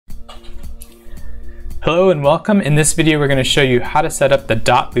Hello and welcome. In this video we're going to show you how to set up the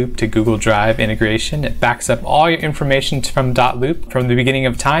dotloop to Google Drive integration. It backs up all your information from dotloop from the beginning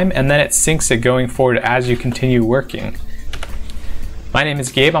of time, and then it syncs it going forward as you continue working. My name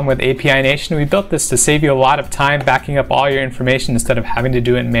is Gabe, I'm with API Nation. We built this to save you a lot of time backing up all your information instead of having to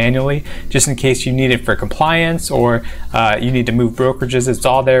do it manually, just in case you need it for compliance or you need to move brokerages. It's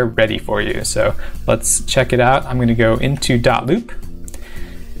all there ready for you. So let's check it out. I'm going to go into dotloop.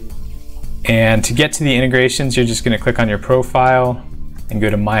 And to get to the integrations, you're just going to click on your profile and go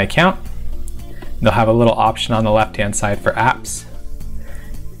to My Account. They'll have a little option on the left-hand side for apps.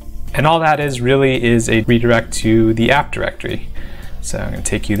 And all that is really is a redirect to the app directory. So I'm going to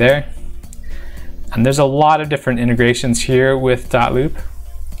take you there. And there's a lot of different integrations here with dotloop.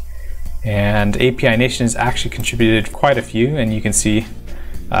 And API Nation has actually contributed quite a few, and you can see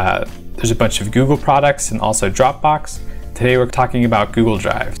there's a bunch of Google products and also Dropbox. Today we're talking about Google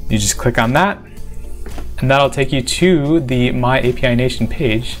Drive. You just click on that, and that'll take you to the My API Nation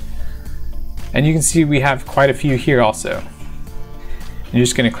page. And you can see we have quite a few here also. You're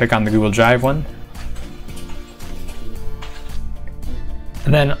just going to click on the Google Drive one.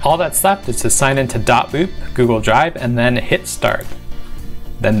 And then all that's left is to sign into dotloop, Google Drive, and then hit start.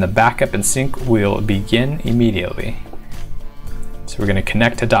 Then the backup and sync will begin immediately. So we're going to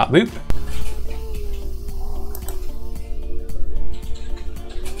connect to dotloop.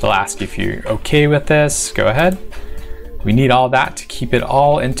 They'll ask you if you're okay with this. Go ahead. We need all that to keep it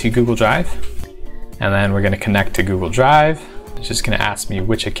all into Google Drive. And then we're going to connect to Google Drive. It's just going to ask me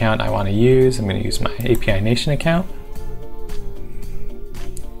which account I want to use. I'm going to use my API Nation account.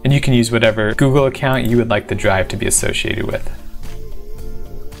 And you can use whatever Google account you would like the drive to be associated with.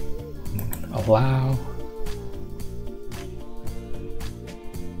 Allow.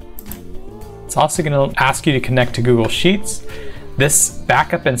 It's also going to ask you to connect to Google Sheets. This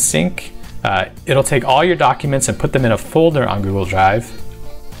backup and sync, it'll take all your documents and put them in a folder on Google Drive.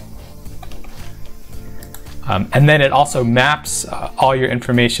 And then it also maps all your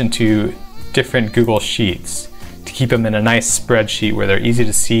information to different Google Sheets to keep them in a nice spreadsheet where they're easy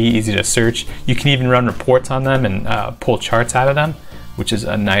to see, easy to search. You can even run reports on them and pull charts out of them, which is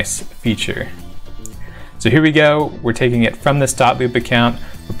a nice feature. So here we go. We're taking it from this dotloop account.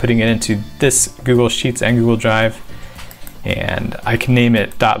 We're putting it into this Google Sheets and Google Drive. And I can name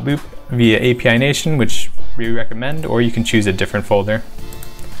it dotloop via API Nation, which we recommend, or you can choose a different folder.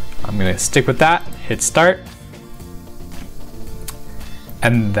 I'm going to stick with that, hit start,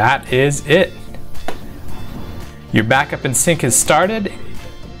 and that is it. Your backup and sync is started,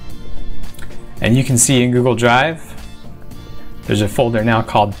 and you can see in Google Drive there's a folder now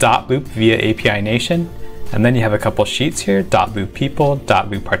called dotloop via API Nation, and then you have a couple sheets here: dotloop people,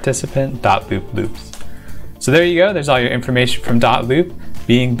 dotloop participant, dotloop loops. So there you go, there's all your information from dotloop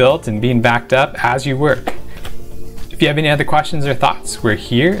being built and being backed up as you work. If you have any other questions or thoughts, we're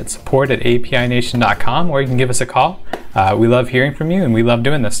here at support@apination.com, or you can give us a call. We love hearing from you and we love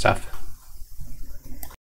doing this stuff.